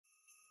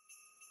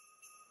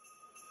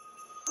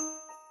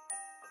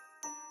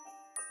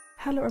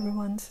Hello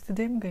everyone, so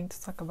today I'm going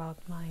to talk about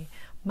my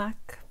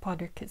MAC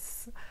Powder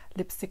Kiss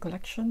lipstick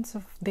collection.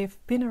 So they've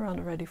been around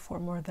already for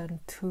more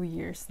than 2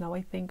 years now,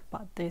 I think,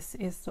 but this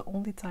is the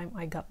only time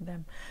I got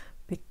them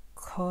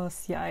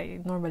because yeah, I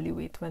normally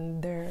wait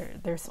when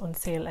there's on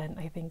sale, and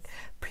I think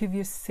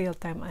previous sale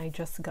time I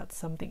just got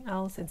something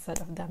else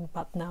instead of them,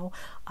 but now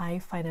I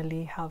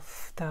finally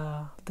have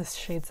the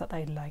shades that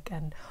I like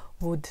and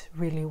would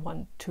really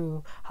want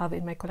to have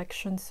in my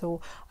collection.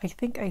 So I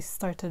think I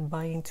started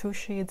buying 2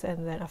 shades,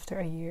 and then after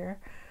a year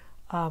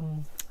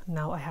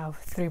now I have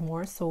 3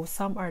 more. So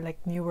some are like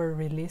newer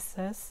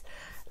releases,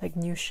 like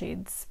new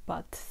shades,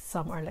 but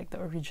some are like the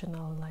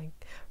original,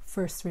 like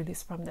first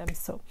release from them.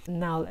 So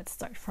now let's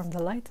start from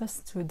the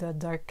lightest to the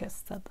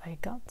darkest that I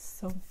got.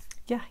 So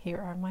yeah, here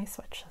are my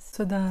swatches.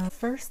 So the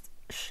first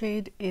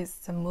shade is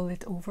the Mull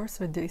It Over.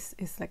 So this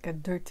is like a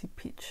dirty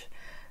peach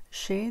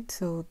shade.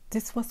 So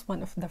this was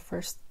one of the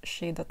first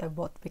shade that I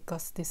bought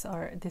because this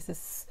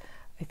is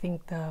I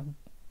think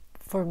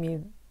for me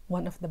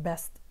one of the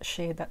best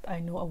shade that I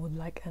know I would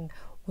like and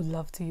would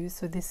love to use.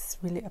 So this is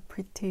really a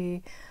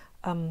pretty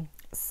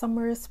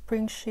summer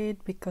spring shade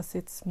because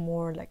it's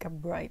more like a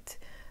bright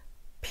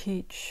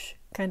peach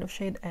kind of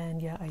shade, and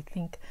yeah, I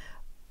think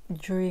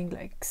during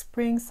like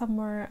spring,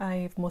 summer,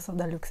 most of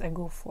the looks I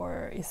go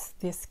for is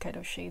this kind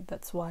of shade.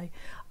 That's why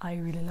I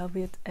really love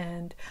it,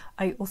 and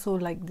I also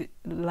like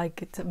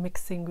it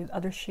mixing with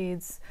other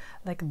shades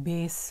like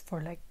base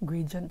for like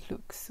gradient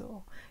looks.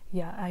 So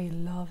yeah, I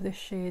love this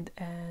shade,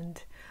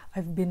 and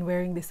I've been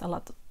wearing this a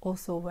lot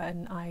also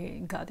when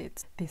I got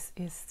it. This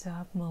is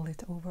the Mull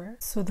It Over.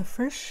 So the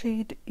first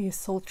shade is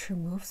Sultry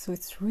Move. So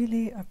it's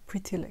really a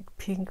pretty like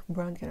pink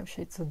brown kind of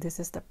shade. So this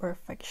is the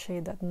perfect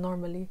shade that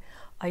normally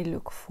I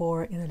look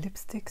for in a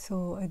lipstick.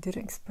 So I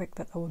didn't expect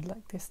that I would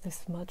like this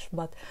much,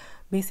 but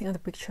basing on the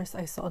pictures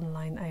I saw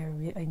online,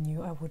 I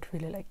knew I would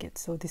really like it.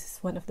 So this is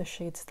one of the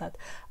shades that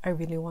I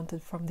really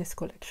wanted from this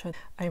collection.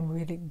 I'm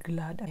really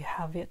glad I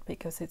have it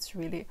because it's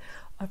really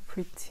a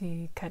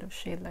pretty kind of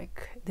shade.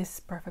 Like this is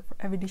perfect for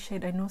everyday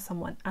shade. I know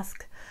someone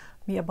asked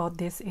me about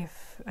this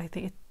if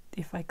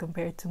I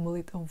compare it to Mull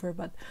It Over,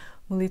 but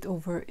Mull It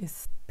Over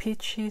is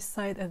peachy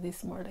side and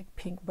this more like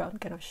pink brown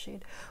kind of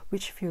shade,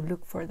 which if you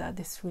look for that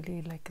is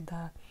really like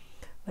the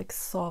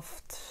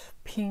soft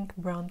pink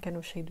brown kind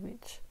of shade,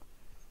 which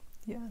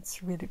yeah,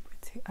 it's really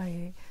pretty.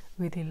 I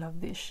really love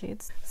these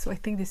shades. So I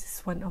think this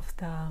is one of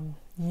the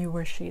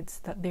newer shades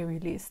that they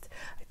released.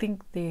 I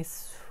think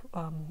this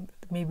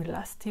maybe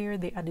last year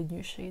they added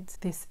new shades.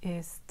 This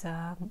is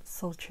the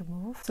Sultry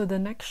Move. So the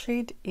next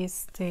shade is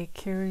Stay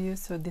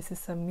Curious. So this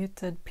is a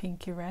muted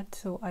pinky red.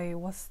 So I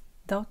was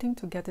doubting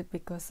to get it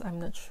because I'm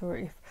not sure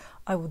if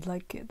I would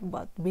like it,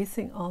 but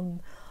basing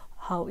on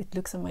how it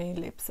looks on my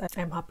lips,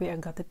 I'm happy I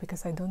got it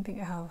because I don't think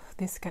I have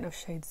this kind of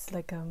shades,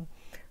 like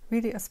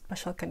really a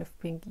special kind of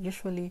pink.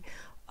 Usually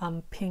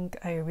pink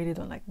I really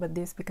don't like, but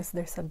this, because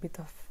there's a bit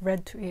of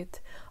red to it,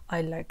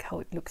 I like how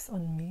it looks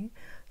on me.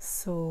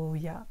 So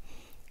yeah,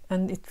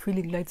 and it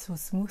really glides so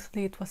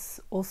smoothly. It was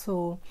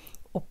also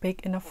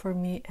opaque enough for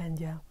me, and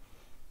yeah,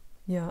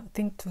 I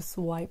think 2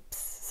 swipes,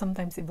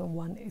 sometimes even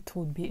 1, it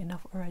would be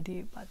enough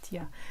already. But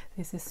yeah,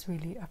 this is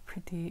really a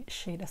pretty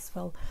shade as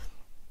well.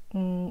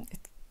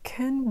 It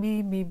can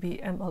be maybe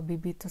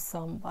MLBB to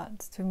some, but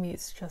to me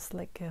it's just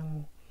like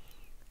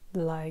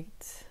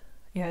light.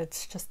 Yeah,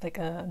 it's just like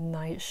a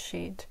nice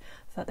shade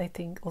that I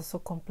think also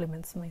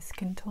complements my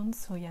skin tone.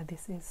 So yeah,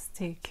 this is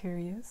Stay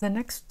Curious. The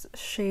next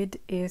shade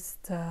is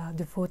the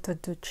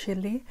Devoted to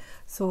Chili.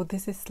 So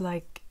this is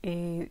like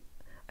I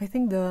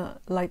think the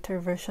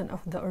lighter version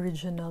of the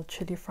original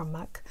Chili from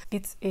MAC.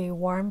 It's a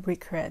warm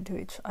brick red,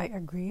 which I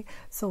agree.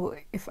 So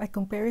if I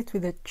compare it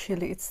with the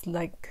Chili, it's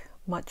like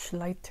much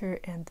lighter,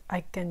 and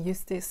I can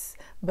use this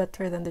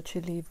better than the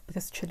Chili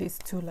because Chili is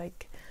too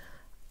like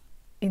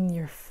in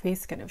your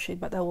face kind of shade.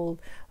 But I will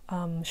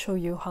show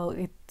you how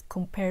it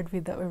compared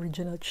with the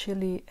original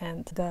Chili,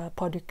 and the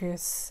Powder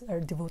Kiss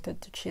are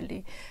Devoted to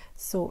Chili.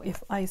 So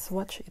if I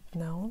swatch it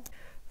now,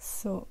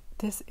 so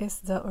this is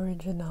the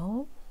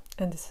original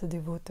and this is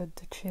Devoted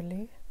to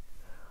Chili.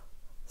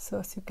 So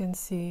as you can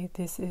see,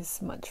 this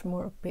is much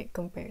more opaque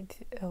compared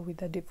with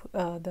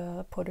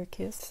the Powder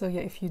Kiss. So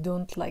yeah, if you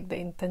don't like the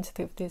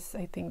intensity of this,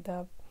 I think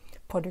the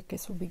Powder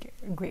Kiss will be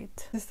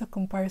great. This is the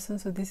comparison.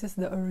 So this is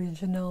the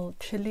original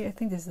Chili. I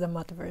think this is the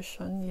matte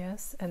version,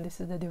 yes, and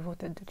this is the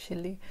Devoted to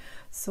Chili.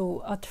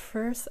 So at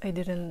first I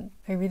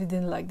really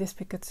didn't like this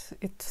because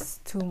it's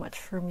too much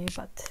for me,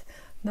 but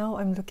now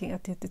I'm looking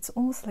at it, it's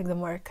almost like the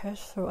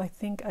Marrakesh, so I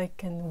think I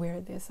can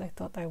wear this. I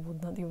thought I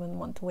would not even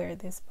want to wear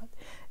this, but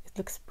it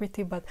looks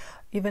pretty. But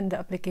even the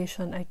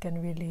application, I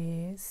can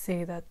really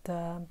say that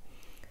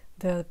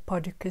the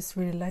Powder Kiss is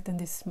really light, and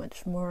this is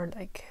much more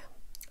like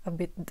a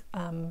bit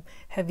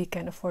heavy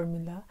kind of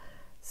formula.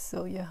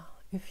 So yeah,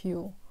 if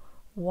you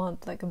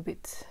want like a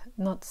bit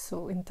not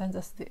so intense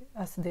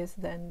as this,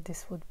 then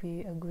this would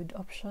be a good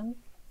option.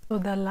 So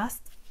the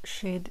last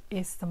shade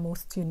is the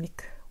most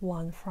unique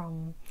one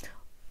from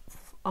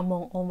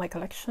among all my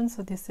collections.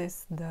 So this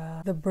is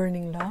the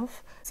Burning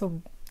Love.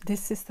 So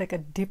This is like a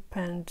deep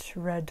and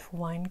red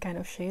wine kind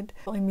of shade.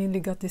 I mainly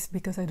got this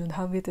because I don't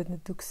have it and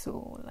it looks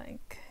so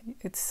like,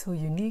 it's so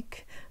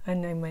unique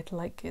and I might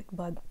like it,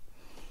 but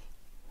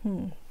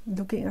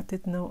looking at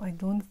it now, I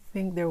don't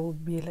think there will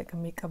be like a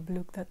makeup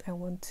look that I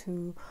want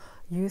to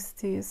use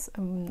this.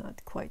 I'm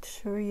not quite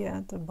sure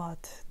yet,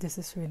 but this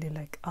is really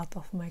like out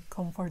of my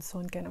comfort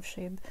zone kind of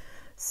shade.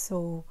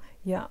 So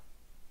yeah,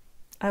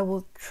 I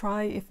will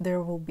try if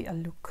there will be a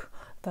look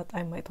that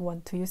I might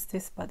want to use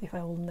this, but if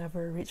I will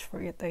never reach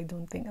for it, I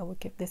don't think I will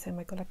keep this in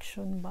my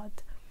collection.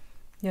 But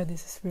yeah,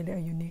 this is really a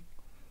unique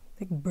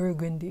like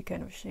burgundy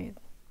kind of shade,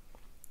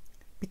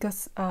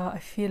 because I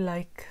feel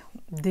like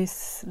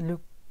this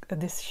look,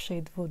 this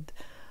shade would,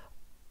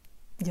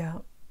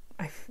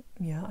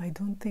 I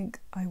don't think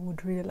I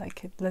would really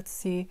like it. Let's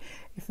see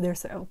if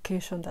there's an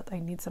occasion that I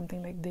need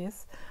something like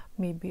this,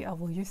 maybe I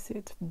will use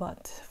it,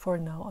 but for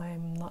now I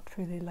am not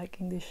really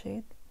liking this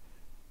shade.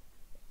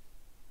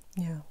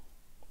 Yeah,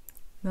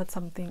 not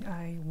something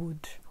I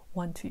would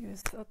want to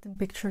use. So in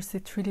pictures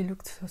it really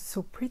looked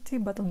so pretty,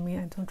 but on me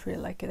I don't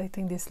really like it. I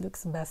think this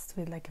looks best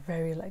with like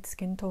very light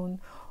skin tone,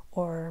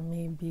 or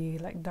maybe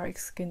like dark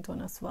skin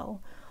tone as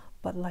well,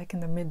 but like in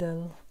the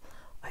middle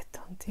I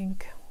don't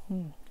think.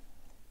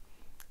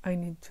 I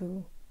need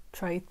to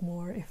try it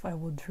more. If I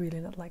would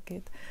really not like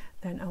it,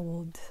 then I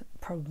would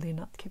probably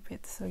not keep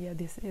it. So yeah,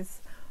 this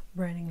is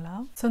Burning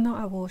Love. So now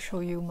I will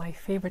show you my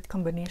favorite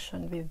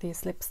combination with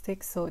this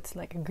lipstick. So it's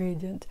like a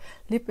gradient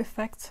lip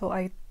effect. So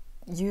I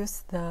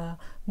use the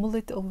Mull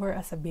It Over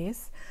as a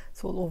base,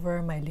 so all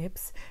over my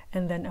lips,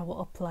 and then I will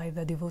apply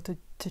the Devoted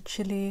to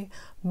Chili,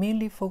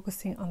 mainly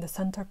focusing on the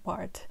center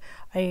part.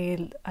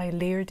 I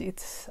layered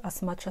it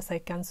as much as I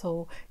can,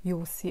 so you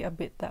will see a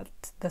bit that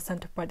the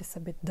center part is a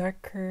bit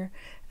darker,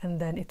 and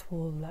then it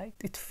will like,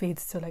 it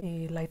fades to like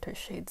a lighter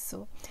shade.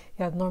 So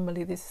yeah,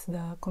 normally this is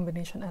the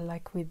combination I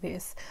like with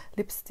this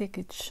lipstick.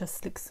 It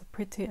just looks so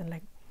pretty, and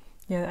like,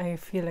 yeah, I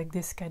feel like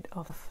this kind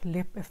of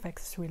lip effect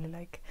is really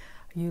like,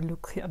 you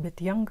look a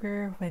bit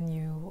younger when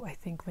you, I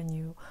think when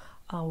you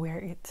wear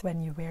it,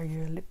 when you wear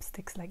your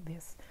lipsticks like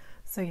this.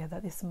 So yeah,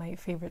 that is my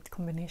favorite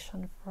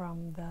combination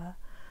from the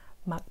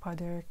MAC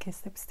Powder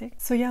Kiss lipstick.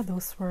 So yeah,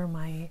 those were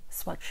my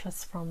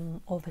swatches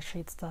from all the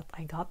shades that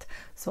I got.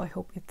 So I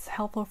hope it's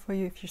helpful for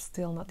you if you're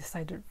still not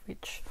decided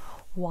which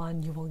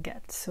one you will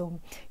get. So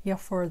yeah,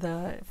 for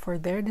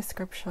their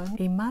description,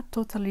 a matte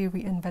totally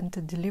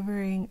reinvented,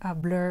 delivering a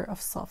blur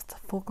of soft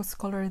focus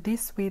color.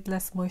 This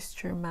weightless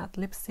moisture matte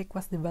lipstick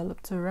was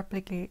developed to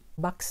replicate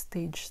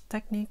backstage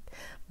technique,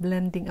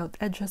 blending out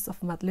edges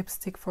of matte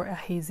lipstick for a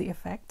hazy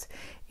effect.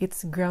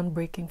 Its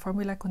groundbreaking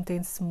formula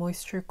contains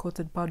moisture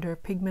coated powder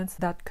pigments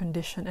that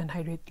condition and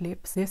hydrate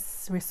lips.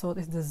 This result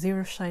is the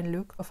zero shine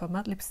look of a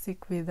matte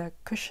lipstick with a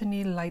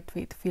cushiony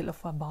lightweight feel of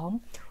a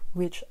balm,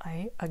 which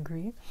I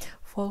agree.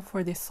 Fall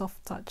for the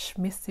soft touch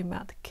misty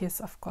matte kiss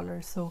of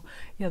color. So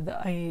yeah,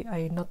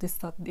 I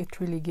noticed that it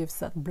really gives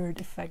that blurred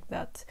effect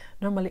that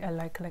normally I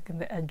like in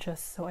the edges,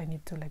 so I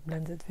need to like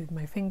blend it with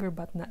my finger,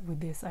 but not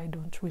with this. I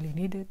don't really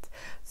need it.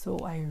 So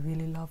I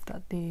really love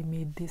that they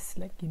made this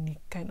like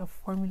unique kind of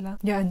formula.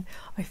 Yeah, and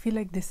I feel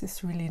like this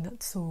is really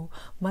not so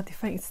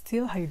mattifying. It's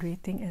still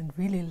hydrating and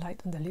really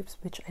light on the lips,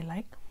 which I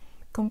like.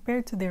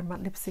 Compared to their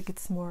matte lipstick,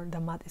 it's more,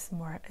 the matte is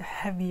more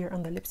heavier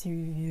on the lips.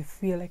 You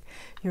feel like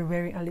you're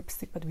wearing a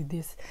lipstick, but with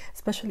this,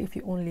 especially if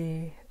you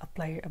only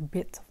apply a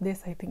bit of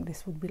this, I think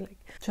this would be like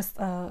just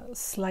a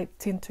slight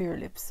tint to your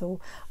lips. So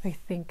I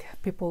think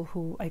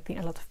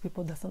a lot of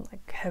people doesn't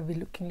like heavy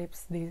looking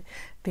lips,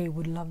 they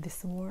would love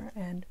this more.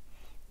 And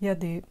yeah,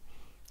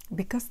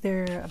 because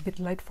they're a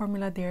bit light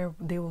formula,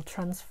 they will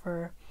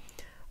transfer.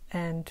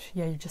 And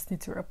yeah, you just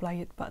need to apply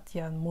it, but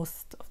yeah,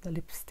 most of the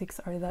lipsticks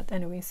are that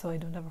anyway, so I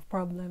don't have a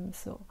problem.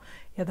 So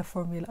yeah, the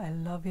formula, I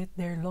love it.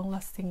 They're long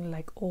lasting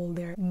like all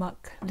their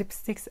MAC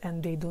lipsticks,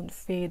 and they don't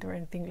fade or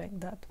anything like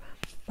that.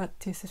 But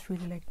this is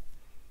really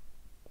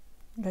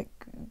like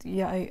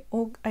yeah,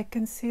 I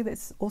can see that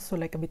it's also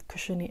like a bit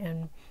cushiony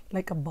and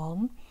like a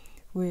balm,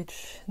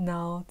 which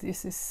now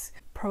this is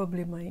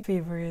probably my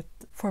favorite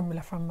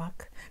formula from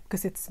MAC,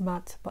 because it's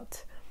matte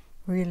but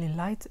really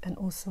light and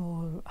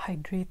also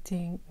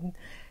hydrating,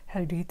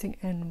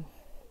 and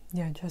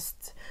yeah,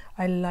 just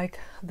I like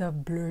the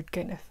blurred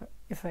kind of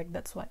effect.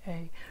 That's why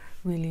I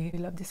really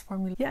love this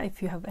formula. Yeah,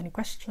 if you have any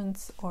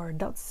questions or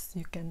doubts,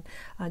 you can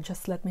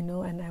just let me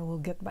know and I will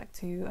get back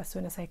to you as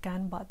soon as I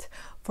can. But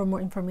for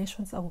more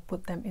information, I will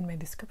put them in my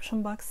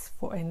description box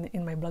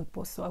in my blog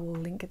post, so I will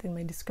link it in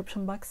my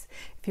description box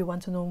if you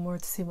want to know more,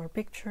 to see more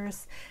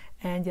pictures.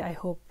 And yeah, I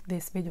hope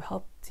this video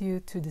helped you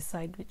to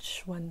decide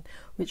which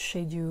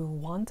shade you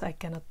want. I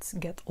cannot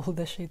get all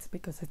the shades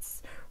because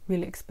it's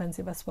really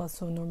expensive as well,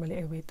 so normally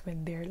I wait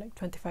when they're like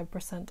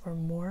 25% or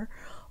more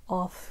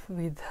off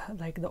with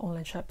like the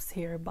online shops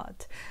here.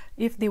 But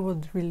if they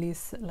would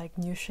release like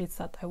new shades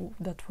that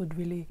would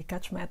really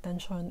catch my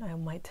attention, I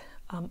might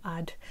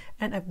add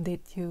and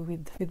update you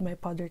with my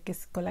Powder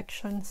Kiss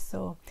collection.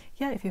 So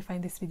yeah, if you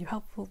find this video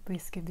helpful,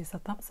 please give this a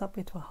thumbs up.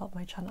 It will help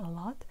my channel a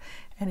lot,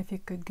 and if you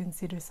could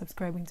consider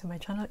subscribing to my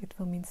channel, it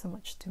will mean so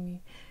much to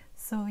me.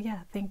 So yeah,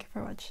 thank you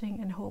for watching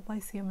and hope I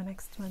see you in my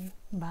next one.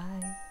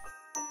 Bye.